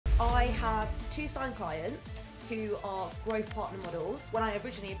I have two signed clients who are growth partner models. When I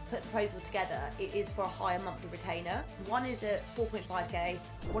originally put the proposal together, it is for a higher monthly retainer. One is at 4.5k,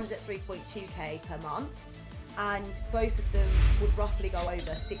 one is at 3.2k per month, and both of them would roughly go over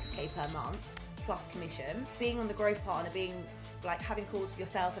 6k per month plus commission. Being on the growth partner, being like having calls with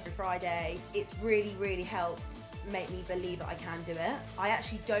yourself every Friday, it's really helped make me believe that I can do it. I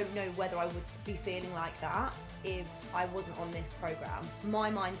actually don't know whether I would be feeling like that if I wasn't on this program.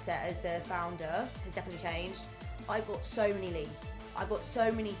 My mindset as a founder has definitely changed. I've got so many leads. I've got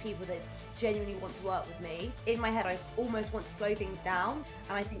so many people that genuinely want to work with me. In my head, I almost want to slow things down.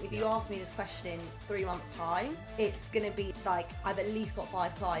 And I think if you ask me this question in 3 months' time, it's gonna be like, I've at least got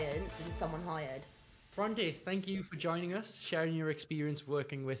 5 clients and someone hired. Bronte, thank you for joining us, sharing your experience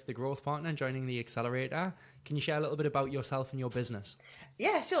working with the Growth Partner and joining the Accelerator. Can you share a little bit about yourself and your business?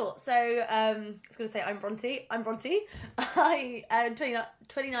 Yeah, sure. So I was going to say I'm Bronte. I am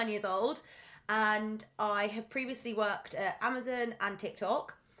 29 years old, and I have previously worked at Amazon and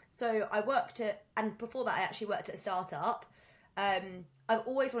TikTok. So I worked at, and before that I actually worked at a startup. I've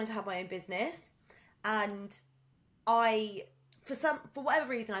always wanted to have my own business, and for whatever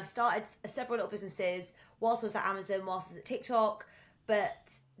reason, I've started several little businesses whilst I was at Amazon, whilst I was at TikTok,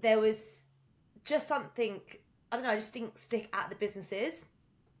 but there was just something, I don't know, I just didn't stick at the businesses.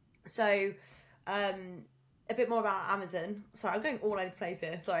 So a bit more about Amazon. Sorry, I'm going all over the place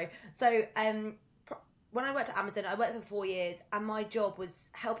here, sorry. So when I worked at Amazon, I worked for 4 years, and my job was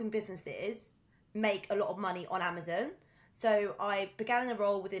helping businesses make a lot of money on Amazon. So I began in a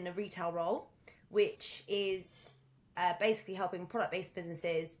role within a retail role, which is basically helping product-based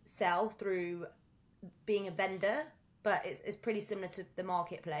businesses sell through being a vendor, but it's pretty similar to the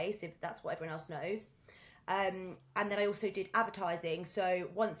marketplace, if that's what everyone else knows. And then I also did advertising. So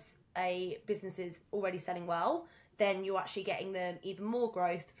once a business is already selling well, then you're actually getting them even more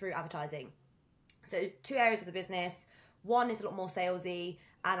growth through advertising. So 2 areas of the business. One is a lot more salesy,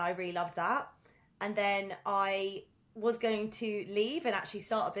 and I really loved that. And then I was going to leave and actually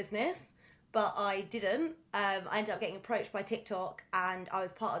start a business, but I didn't. I ended up getting approached by TikTok, and I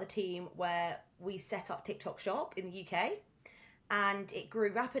was part of the team where we set up TikTok Shop in the UK, and it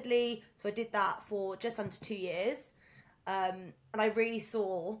grew rapidly. So I did that for just under 2 years, and I really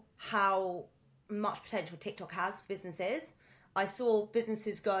saw how much potential TikTok has for businesses. I saw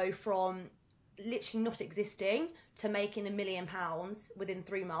businesses go from literally not existing to making £1 million within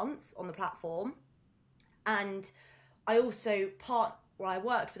 3 months on the platform. And I also I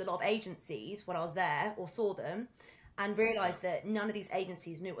worked with a lot of agencies when I was there, or saw them, and realised that none of these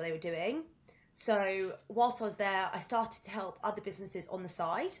agencies knew what they were doing. So whilst I was there, I started to help other businesses on the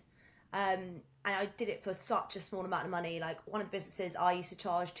side, and I did it for such a small amount of money. Like, one of the businesses I used to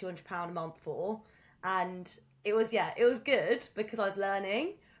charge £200 a month for, and it was good because I was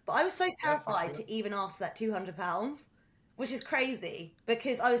learning, but I was so terrified to even ask for that £200, which is crazy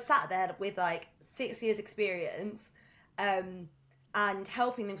because I was sat there with like 6 years experience, and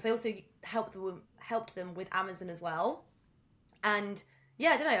helping them. So I also helped them with Amazon as well. And yeah,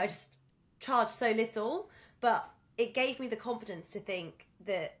 I don't know, I just charged so little, but it gave me the confidence to think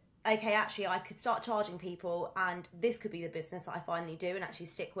that, okay, actually I could start charging people, and this could be the business that I finally do and actually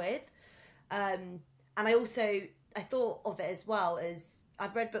stick with. And I thought of it as well as,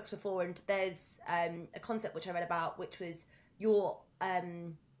 I've read books before, and there's a concept which I read about, which was your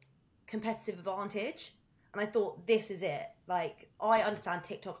competitive advantage. And I thought, this is it. Like, I understand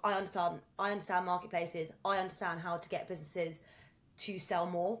TikTok, I understand marketplaces, I understand how to get businesses to sell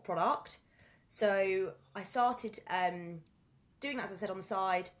more product. So I started doing that, as I said, on the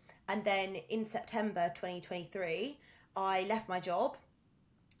side. And then in September 2023, I left my job,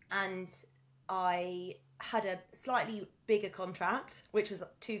 and I had a slightly bigger contract, which was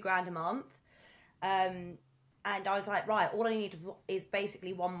 £2,000 a month. And I was like, right, all I need is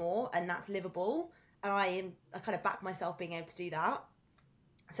basically one more, and that's livable. And I kind of backed myself being able to do that.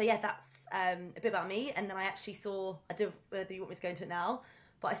 So yeah, that's a bit about me. And then I actually saw, I don't know whether you want me to go into it now,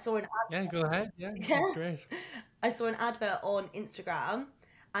 but I saw an advert. Yeah, go ahead. Yeah, that's great. I saw an advert on Instagram,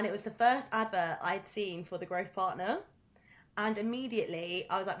 and it was the first advert I'd seen for the Growth Partner. And immediately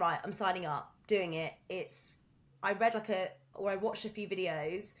I was like, right, I'm signing up, doing it. I watched a few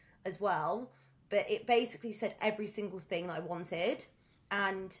videos as well, but it basically said every single thing that I wanted.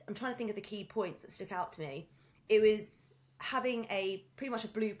 And I'm trying to think of the key points that stuck out to me. It was having pretty much a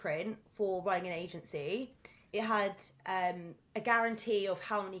blueprint for running an agency. It had a guarantee of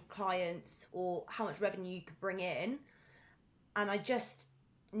how many clients or how much revenue you could bring in. And I just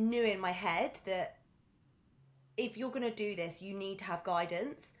knew in my head that if you're going to do this, you need to have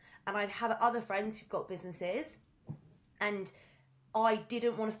guidance. And I have other friends who've got businesses, and I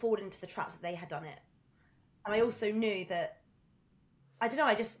didn't want to fall into the traps that they had done it. And I also knew that, I don't know,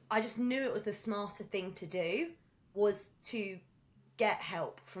 I just knew it was the smarter thing to do, was to get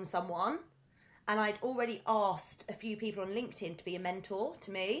help from someone. And I'd already asked a few people on LinkedIn to be a mentor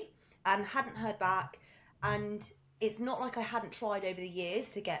to me and hadn't heard back. And it's not like I hadn't tried over the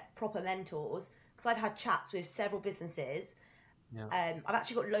years to get proper mentors, because I've had chats with several businesses. Yeah. I've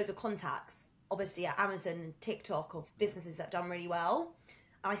actually got loads of contacts, obviously at Amazon and TikTok, of businesses that have done really well.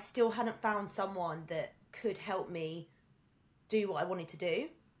 I still hadn't found someone that could help me do what I wanted to do.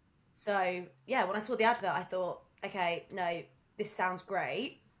 So yeah, when I saw the advert, I thought, okay, no, this sounds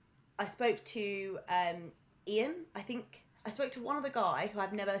great. I spoke to Ian. I think I spoke to one other guy who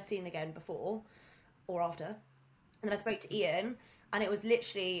I've never seen again before or after. And then I spoke to Ian, and it was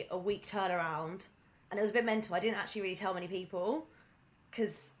literally a week turnaround. And it was a bit mental. I didn't actually really tell many people,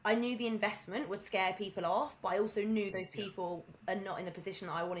 because I knew the investment would scare people off, but I also knew those people are not in the position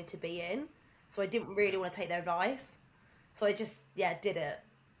that I wanted to be in. So I didn't really want to take their advice. So I just, yeah, did it.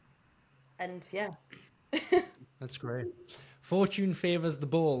 And yeah. That's great. Fortune favors the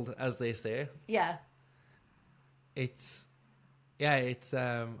bold, as they say. Yeah. It's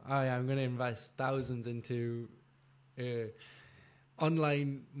I'm going to invest thousands into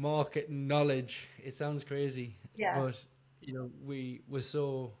online marketing knowledge. It sounds crazy. Yeah. But,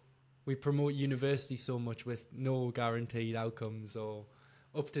 we promote university so much with no guaranteed outcomes or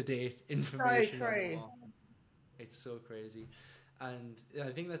up-to-date information. So true. It's so crazy. And I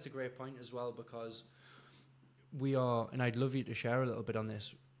think that's a great point as well, because we are, and I'd love you to share a little bit on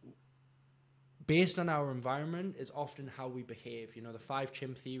this, based on our environment is often how we behave. The 5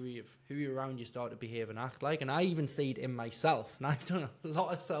 chimp theory of who you're around, you start to behave and act like. And I even see it in myself. And I've done a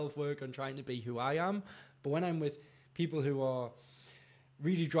lot of self-work on trying to be who I am. But when I'm with people who are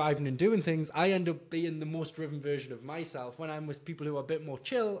really driving and doing things, I end up being the most driven version of myself. When I'm with people who are a bit more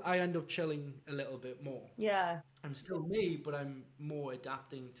chill, I end up chilling a little bit more. Yeah. I'm still me, but I'm more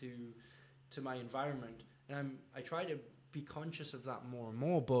adapting to my environment. And I try to be conscious of that more and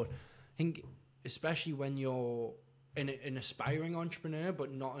more. But I think, especially when you're an aspiring entrepreneur,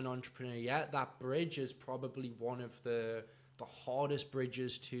 but not an entrepreneur yet, that bridge is probably one of the hardest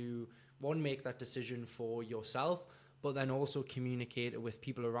bridges to, one, make that decision for yourself, but then also communicate it with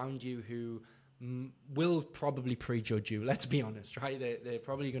people around you who will probably prejudge you. Let's be honest, right? They're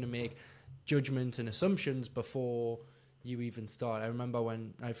probably going to make judgments and assumptions before you even start. I remember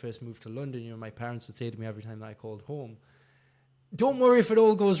when I first moved to London, my parents would say to me every time that I called home, "Don't worry if it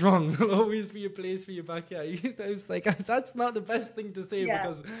all goes wrong. There'll always be a place for you back here." I was like, that's not the best thing to say,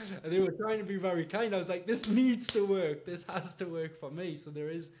 because they were trying to be very kind. I was like, this needs to work. This has to work for me. So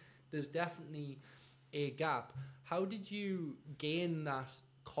there's definitely a gap. How did you gain that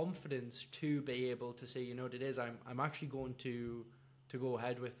confidence to be able to say, what it is, I'm actually going to go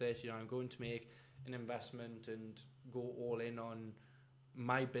ahead with it. I'm going to make an investment and go all in on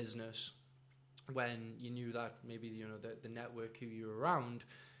my business, when you knew that maybe the network who you were around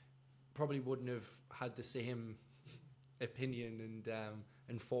probably wouldn't have had the same opinion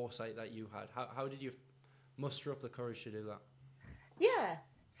and foresight that you had? How did you muster up the courage to do that? Yeah.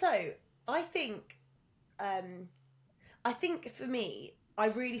 So I think for me, I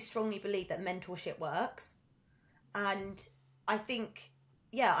really strongly believe that mentorship works. And I think,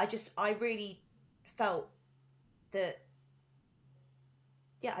 I really felt that,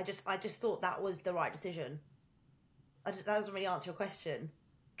 I just thought that was the right decision. That doesn't really answer your question.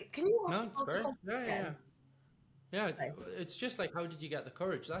 Can you No, it's answer the great. question Yeah. again? It's just like, how did you get the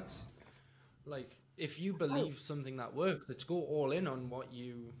courage? That's like, if you believe something that works, let's go all in on what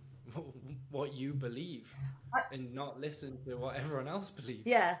you believe, and not listen to what everyone else believes.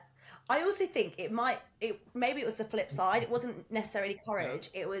 Yeah. I also think maybe it was the flip side. It wasn't necessarily courage.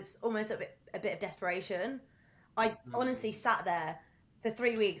 It was almost a bit of desperation. I honestly sat there for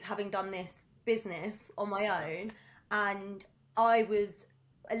 3 weeks, having done this business on my own, and I was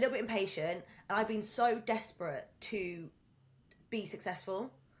a little bit impatient, and I've been so desperate to be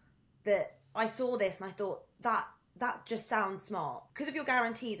successful that I saw this and I thought that just sounds smart. Because of your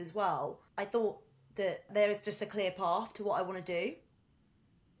guarantees as well, I thought that there is just a clear path to what I want to do.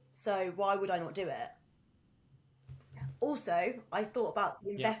 So why would I not do it? Also, I thought about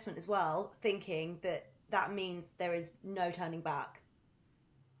the investment as well, thinking that means there is no turning back.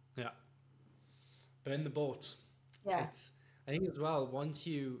 Yeah. Burn the boats. Yeah. I think as well, once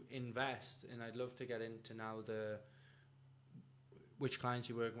you invest, and I'd love to get into now which clients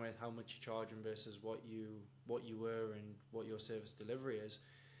you're working with, how much you're charging versus what you were and what your service delivery is.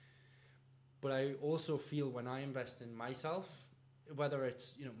 But I also feel when I invest in myself, whether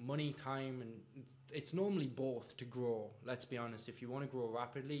it's, you know, money, time, and it's normally both to grow. Let's be honest. If you want to grow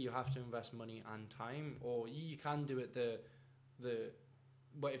rapidly, you have to invest money and time, or you can do it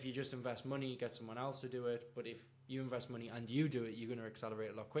but if you just invest money, get someone else to do it. But if you invest money and you do it, you're going to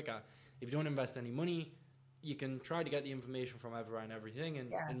accelerate a lot quicker. If you don't invest any money, you can try to get the information from everywhere and everything,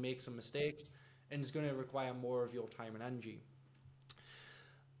 and make some mistakes, and it's going to require more of your time and energy.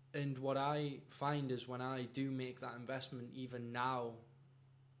 And what I find is when I do make that investment, even now,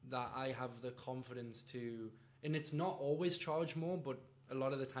 that I have the confidence to, and it's not always charge more, but a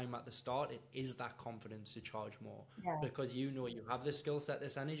lot of the time at the start, it is that confidence to charge more, because you know you have this skill set,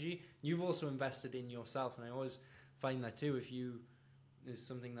 this energy. You've also invested in yourself, and I always find that too. Is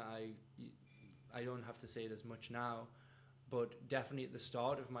something that I don't have to say it as much now, but definitely at the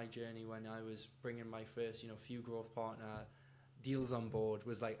start of my journey, when I was bringing my first, you know, few growth partner deals on board,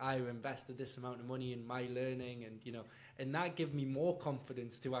 was like, I've invested this amount of money in my learning, and, you know, and that gave me more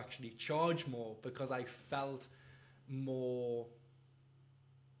confidence to actually charge more, because I felt more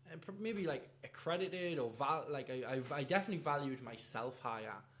maybe like accredited, or I definitely valued myself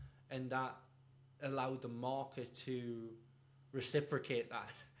higher, and that allowed the market to reciprocate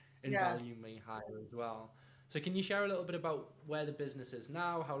that and value me higher as well. So can you share a little bit about where the business is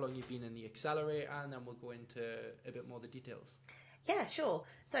now, how long you've been in the accelerator, and then we'll go into a bit more of the details? Yeah, sure.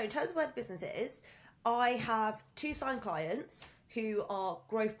 So in terms of where the business is, I have 2 signed clients who are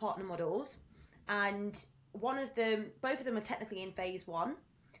growth partner models, and both of them are technically in phase 1.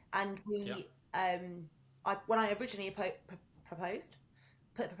 And when I originally put the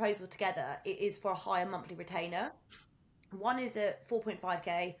proposal together, it is for a higher monthly retainer. One is at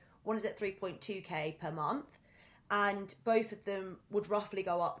 4.5k, one is at 3.2k per month, and both of them would roughly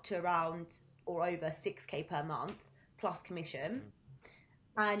go up to around or over 6k per month plus commission.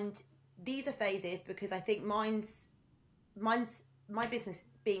 And these are phases because I think my business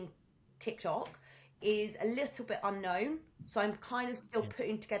being TikTok is a little bit unknown, so I'm kind of still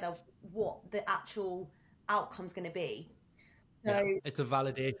putting together what the actual outcome's going to be. So it's a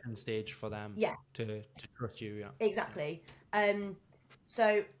validation stage for them to trust you. Exactly.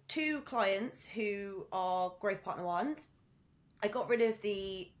 So 2 clients who are growth partner ones, I got rid of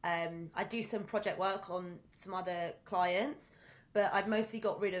I do some project work on some other clients, but I've mostly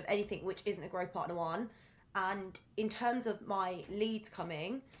got rid of anything which isn't a growth partner one. And in terms of my leads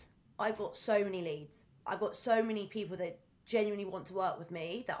coming, I've got so many leads. I've got so many people that genuinely want to work with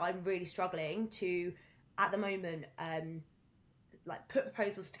me that I'm really struggling to, at the moment, like put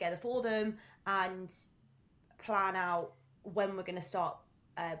proposals together for them and plan out when we're going to start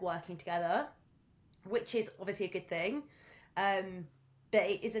working together, which is obviously a good thing. But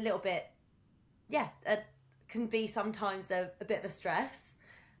it is a little bit, can be sometimes a bit of a stress.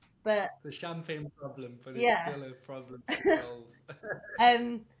 But the champagne problem, but it's still a problem to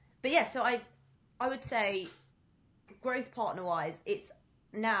solve. But yeah, so I would say growth partner wise, it's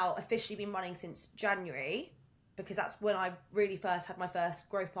now officially been running since January, because that's when I really first had my first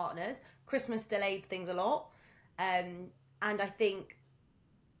growth partners. Christmas delayed things a lot, and I think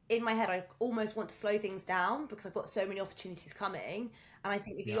in my head I almost want to slow things down because I've got so many opportunities coming. And I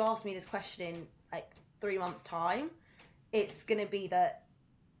think if you ask me this question in like 3 months' time, it's going to be that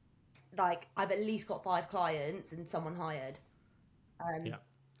like I've at least got 5 clients and someone hired.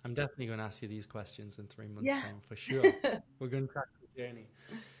 I'm definitely going to ask you these questions in 3 months' time for sure. We're going to track the journey.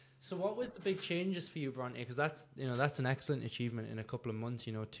 So what was the big changes for you, Bronte? Because that's an excellent achievement in a couple of months.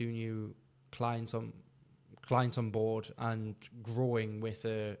 2 new clients on board and growing with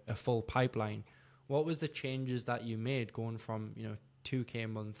a full pipeline. What was the changes that you made going from 2k a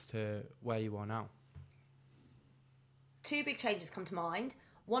month to where you are now? 2 big changes come to mind.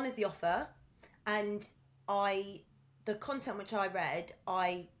 One is the offer, and the content which I read,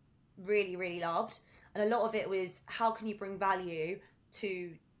 I really, really loved. And a lot of it was, how can you bring value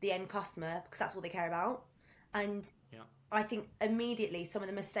to the end customer, because that's what they care about. And I think immediately some of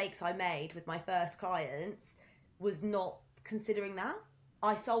the mistakes I made with my first clients was not considering that.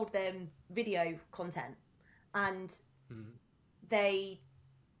 I sold them video content, and they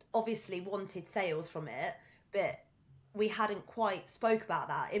obviously wanted sales from it, but we hadn't quite spoke about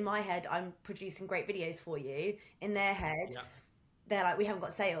that. In my head, I'm producing great videos for you. In their head, they're like, we haven't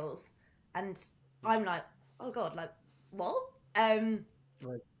got sales. And I'm like, oh God, like, what?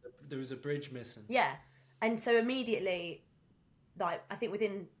 Like, there was a bridge missing. Yeah. And so immediately, like, I think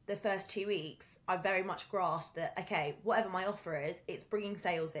within the first 2 weeks, I very much grasped that, okay, whatever my offer is, it's bringing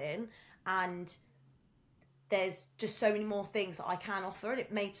sales in, and there's just so many more things that I can offer, and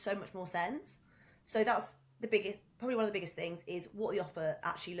it made so much more sense. So that's probably one of the biggest things, is what the offer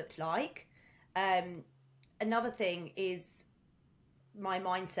actually looked like. Another thing is my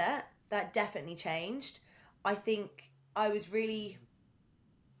mindset. That definitely changed. I think I was really,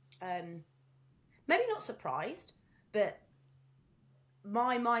 maybe not surprised, but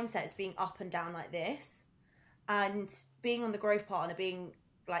my mindset is being up and down like this, and being on the growth partner, being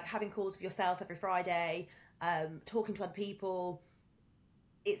like having calls with yourself every Friday, talking to other people.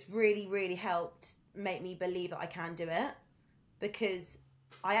 It's really, really helped make me believe that I can do it, because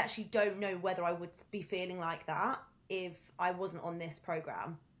I actually don't know whether I would be feeling like that if I wasn't on this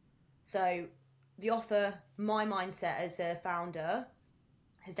program. So the offer, my mindset as a founder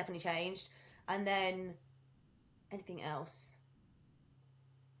has definitely changed. And then anything else?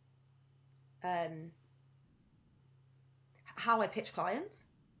 Um, how I pitch clients.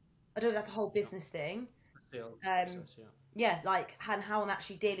 I don't know if that's a whole Yeah. business thing. Sales Um, process, yeah. yeah, like and how I'm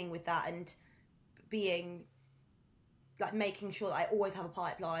actually dealing with that, and being like making sure that I always have a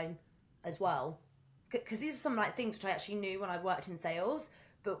pipeline as well. Because these are some like things which I actually knew when I worked in sales,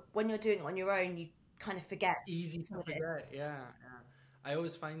 but when you're doing it on your own, you kind of forget Easy some to of it. forget, yeah, yeah. I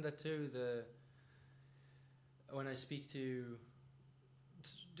always find that too. The when I speak to,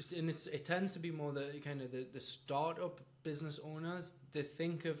 and it tends to be more the kind of the startup business owners. They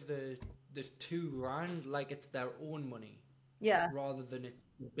think of the 2 grand like it's their own money Yeah, rather than it's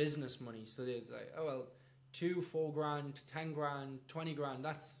business money. So they're like, oh well, 2, 4 grand, 10 grand, 20 grand.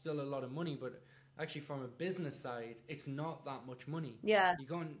 That's still a lot of money, but actually from a business side, it's not that much money. yeah, You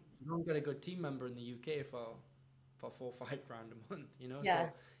can't get a good team member in the UK for 4 or 5 grand a month. yeah,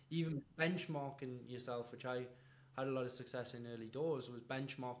 So even benchmarking yourself, which I had a lot of success in early doors, was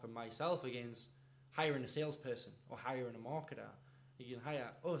benchmarking myself against hiring a salesperson or hiring a marketer. You can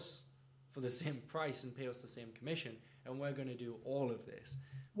hire us for the same price and pay us the same commission, and we're going to do all of this,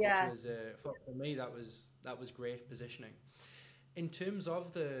 which yeah. was for me that was great positioning. In terms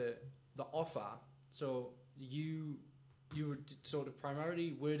of the offer, so you were sort of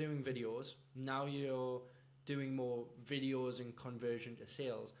primarily were doing videos. Now you're doing more videos and conversion to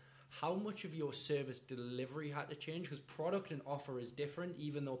sales. How much of your service delivery had to change? Because product and offer is different,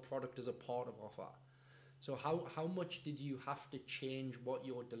 even though product is a part of offer. So how much did you have to change what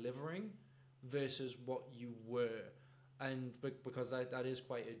you're delivering versus what you were? And because that is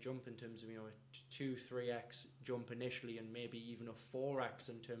quite a jump in terms of a 2-3x jump initially, and maybe even a 4x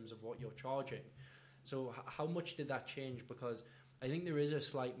in terms of what you're charging. So how much did that change? Because I think there is a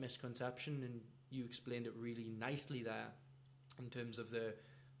slight misconception, and you explained it really nicely there, in terms of the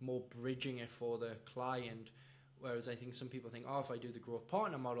more bridging it for the client. Whereas I think some people think, oh, if I do the growth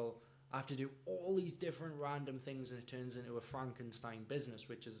partner model, I have to do all these different random things, and it turns into a Frankenstein business,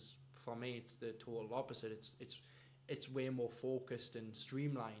 which is, for me, it's the total opposite. It's way more focused and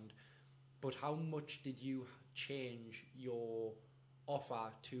streamlined. But how much did you change your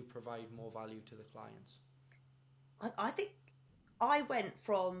offer to provide more value to the clients? I think I went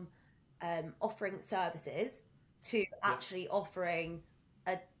from offering services to Yeah, actually offering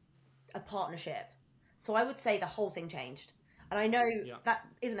a, a partnership. So I would say the whole thing changed. And I know yeah, that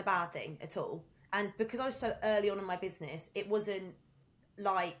isn't a bad thing at all. And because I was so early on in my business, it wasn't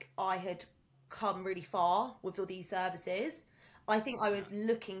like I had come really far with all these services. I think I yeah, was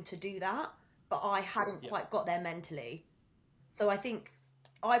looking to do that, but I hadn't yeah, quite got there mentally. So I think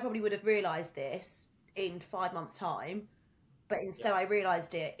I probably would have realised this in 5 months' time, but yeah. instead I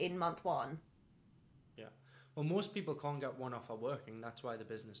realised it in month one. Yeah. Well, most people can't get one offer working. That's why the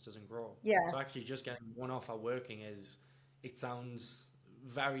business doesn't grow. Yeah, So actually, just getting one offer working it sounds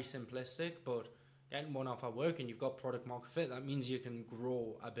very simplistic, but getting one offer working, you've got product market fit. That means you can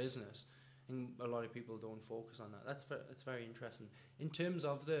grow a business. And a lot of people don't focus on that. That's very interesting. In terms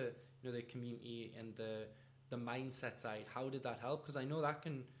of the community and the mindset side, how did that help? Because I know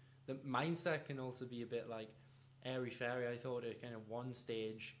the mindset can also be a bit like airy fairy. I thought at kind of one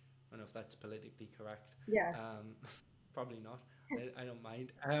stage, I don't know if that's politically correct. yeah, Um, probably not. I don't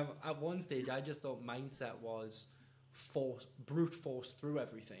mind. At one stage, I just thought mindset was brute force through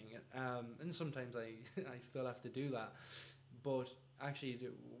everything, and sometimes I still have to do that. But actually,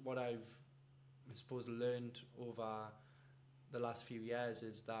 what I suppose learned over the last few years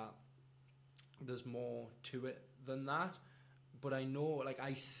is that there's more to it than that. But I know, like,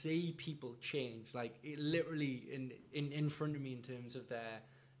 I see people change, like, it literally in front of me in terms of their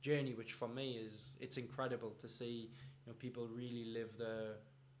journey, which for me it's incredible to see, people really live the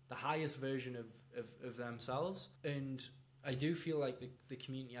highest version of themselves. And I do feel like the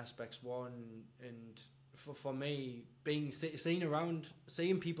community aspect's one. And for me,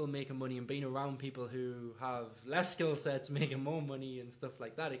 seeing people making money and being around people who have less skill sets making more money and stuff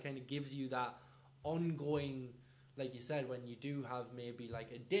like that, it kind of gives you that ongoing, like you said, when you do have maybe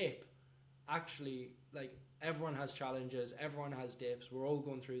like a dip, actually, like, everyone has challenges, everyone has dips, we're all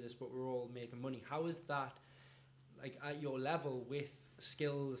going through this, but we're all making money. How is that, like, at your level with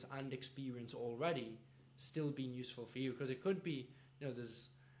skills and experience already, still being useful for you? Because it could be, you know,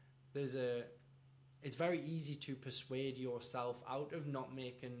 it's very easy to persuade yourself out of not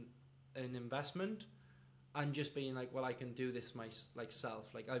making an investment and just being like, well, I can do this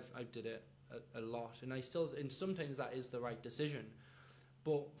myself. Like I've did it a lot, and and sometimes that is the right decision.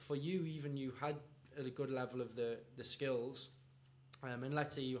 But for you, even you had a good level of the skills, and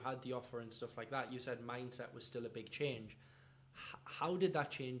let's say you had the offer and stuff like that. You said mindset was still a big change. How did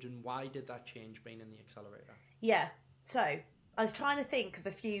that change, and why did that change being in the accelerator? Yeah. So I was trying to think of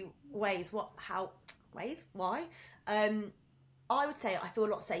a few ways. Why? I would say I feel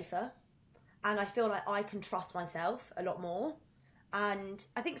a lot safer, and I feel like I can trust myself a lot more. And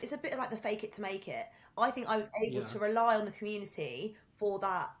I think it's a bit like the fake it to make it. I think I was able to rely on the community for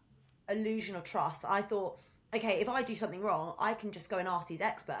that illusion of trust. I thought, okay, if I do something wrong, I can just go and ask these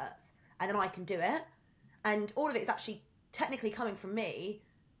experts, and then I can do it. And all of it is actually technically coming from me.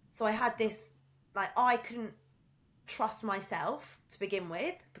 So I had this, like, I couldn't trust myself to begin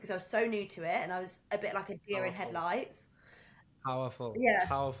with because I was so new to it, and I was a bit like a deer in headlights. Powerful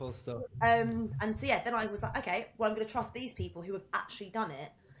stuff. And so yeah, then I was like, okay, well, I'm going to trust these people who have actually done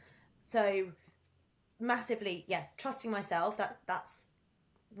it. So massively, yeah, trusting myself. That's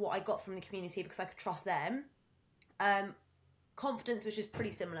what I got from the community because I could trust them. Confidence, which is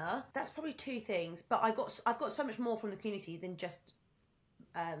pretty similar. That's probably two things, but I've got so much more from the community than just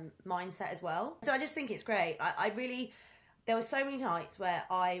mindset as well. So I just think it's great. I really, there were so many nights where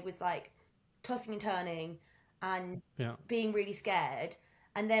I was like tossing and turning and being really scared,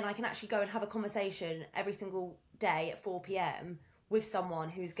 and then I can actually go and have a conversation every single day at 4 p.m. with someone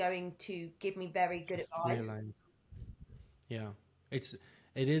who's going to give me very good advice. Yeah, it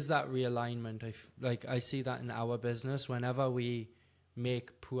is that realignment. I see that in our business. Whenever we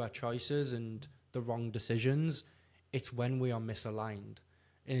make poor choices and the wrong decisions, it's when we are misaligned,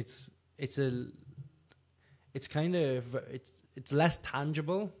 and it's less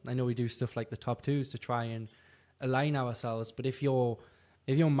tangible. I know we do stuff like the top twos to try and align ourselves, but if your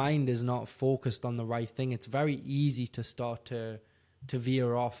mind is not focused on the right thing, it's very easy to start to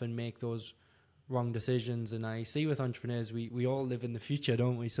veer off and make those wrong decisions. And I see with entrepreneurs, we all live in the future,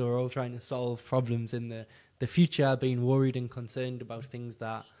 don't we? So we're all trying to solve problems in the future, being worried and concerned about things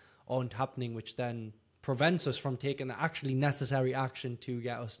that aren't happening, which then prevents us from taking the actually necessary action to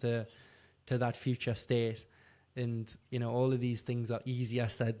get us to that future state. And, you know, all of these things are easier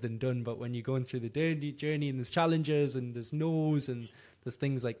said than done. But when you're going through the journey and there's challenges and there's no's and there's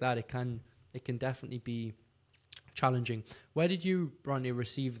things like that, it can definitely be challenging. Where did you, Bronte,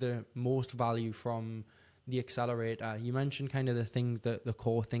 receive the most value from the accelerator? You mentioned kind of the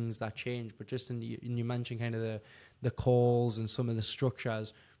core things that change, but just you mentioned kind of the calls and some of the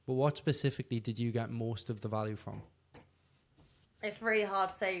structures. But what specifically did you get most of the value from? It's really hard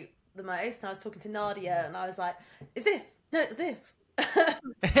to say the most. And I was talking to Nadia and I was like, is this? No, it's this.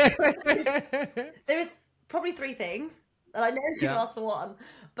 There is probably three things, and I know you asked for one,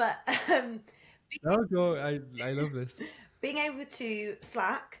 but I love this. Being able to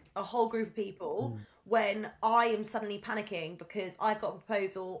Slack a whole group of people when I am suddenly panicking because I've got a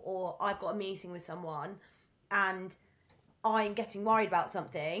proposal or I've got a meeting with someone and I'm getting worried about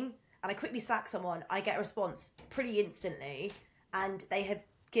something, and I quickly Slack someone, I get a response pretty instantly, and they have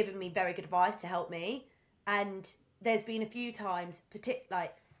given me very good advice to help me. And there's been a few times,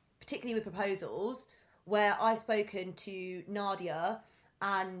 particularly with proposals, where I've spoken to Nadia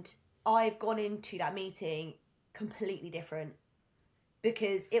and I've gone into that meeting completely different,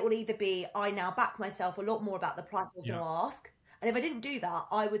 because it will either be I now back myself a lot more about the price I was going to ask, and if I didn't do that,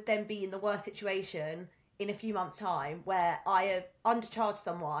 I would then be in the worst situation in a few months' time where I have undercharged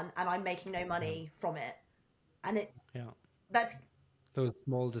someone and I'm making no money from it. And that's those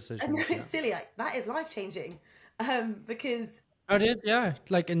small decisions. I know it's silly, like that is life changing, because it is,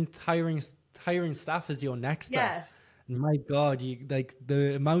 like, in hiring staff is your next step. And my God, you like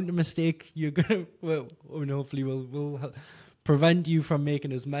the amount of mistake you're gonna hopefully we'll prevent you from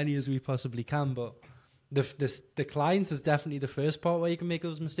making as many as we possibly can. But the clients is definitely the first part where you can make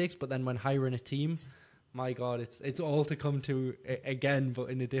those mistakes. But then when hiring a team, my God, it's all to come to again, but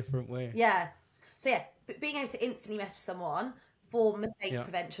in a different way. Yeah. So being able to instantly message someone for mistake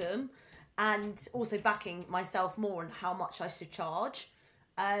prevention, and also backing myself more on how much I should charge.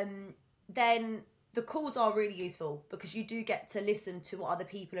 Then the calls are really useful because you do get to listen to what other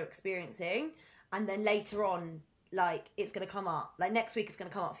people are experiencing, and then later on, like, it's going to come up. Like next week, it's going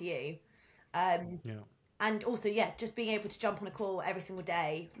to come up for you. And also, yeah, just being able to jump on a call every single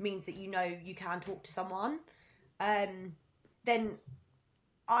day means that you know you can talk to someone. Then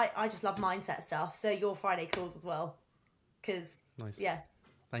I just love mindset stuff. So your Friday calls as well, because Nice. yeah,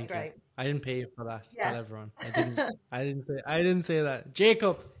 Thank you. great. I didn't pay you for that. Yeah. Tell everyone. I didn't say that.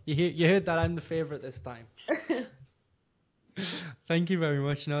 Jacob, you heard that I'm the favorite this time. Thank you very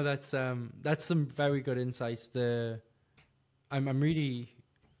much. No, that's some very good insights. I'm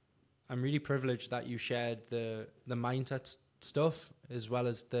really privileged that you shared the mindset stuff as well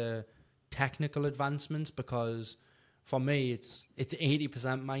as the technical advancements, because for me it's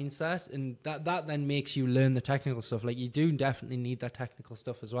 80% mindset, and that then makes you learn the technical stuff. Like, you do definitely need that technical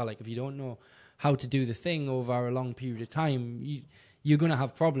stuff as well. Like, if you don't know how to do the thing over a long period of time, you're going to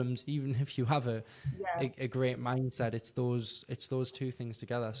have problems even if you have a great mindset. It's those two things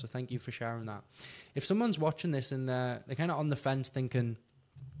together. So thank you for sharing that. If someone's watching this and they're kind of on the fence thinking,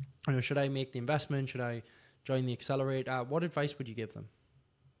 you know, should I make the investment? Should I join the accelerator? What advice would you give them?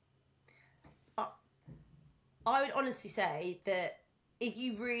 I would honestly say that if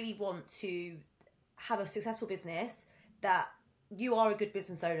you really want to have a successful business that you are a good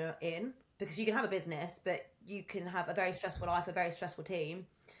business owner in, because you can have a business, but you can have a very stressful life, a very stressful team.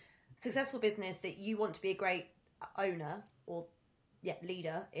 Successful business that you want to be a great owner or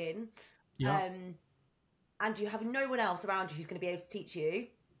leader in, and you have no one else around you who's going to be able to teach you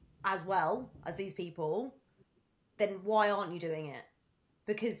as well as these people, then why aren't you doing it?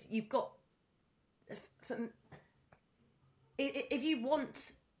 Because you've got, if you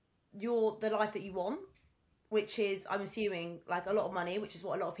want the life that you want, which is, I'm assuming, like a lot of money, which is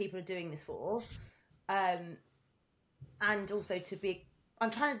what a lot of people are doing this for, and also to be,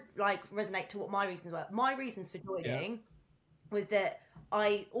 I'm trying to like resonate to what my reasons were. My reasons for joining was that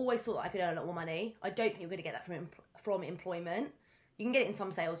I always thought that I could earn a lot more money. I don't think you're going to get that from employment. You can get it in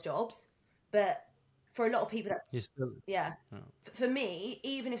some sales jobs, but for a lot of people, for me,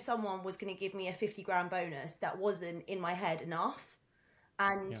 even if someone was going to give me a 50 grand bonus, that wasn't in my head enough.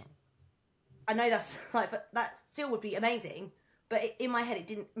 And I know that's like, but that still would be amazing, but in my head, it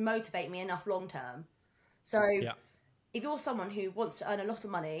didn't motivate me enough long term. So if you're someone who wants to earn a lot of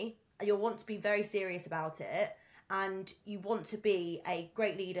money and you want to be very serious about it, and you want to be a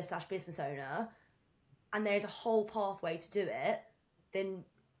great leader / business owner, and there's a whole pathway to do it, then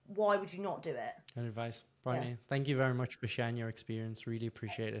why would you not do it? Good advice. Bryony, thank you very much for sharing your experience. Really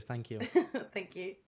appreciate it. Thank you. Thank you.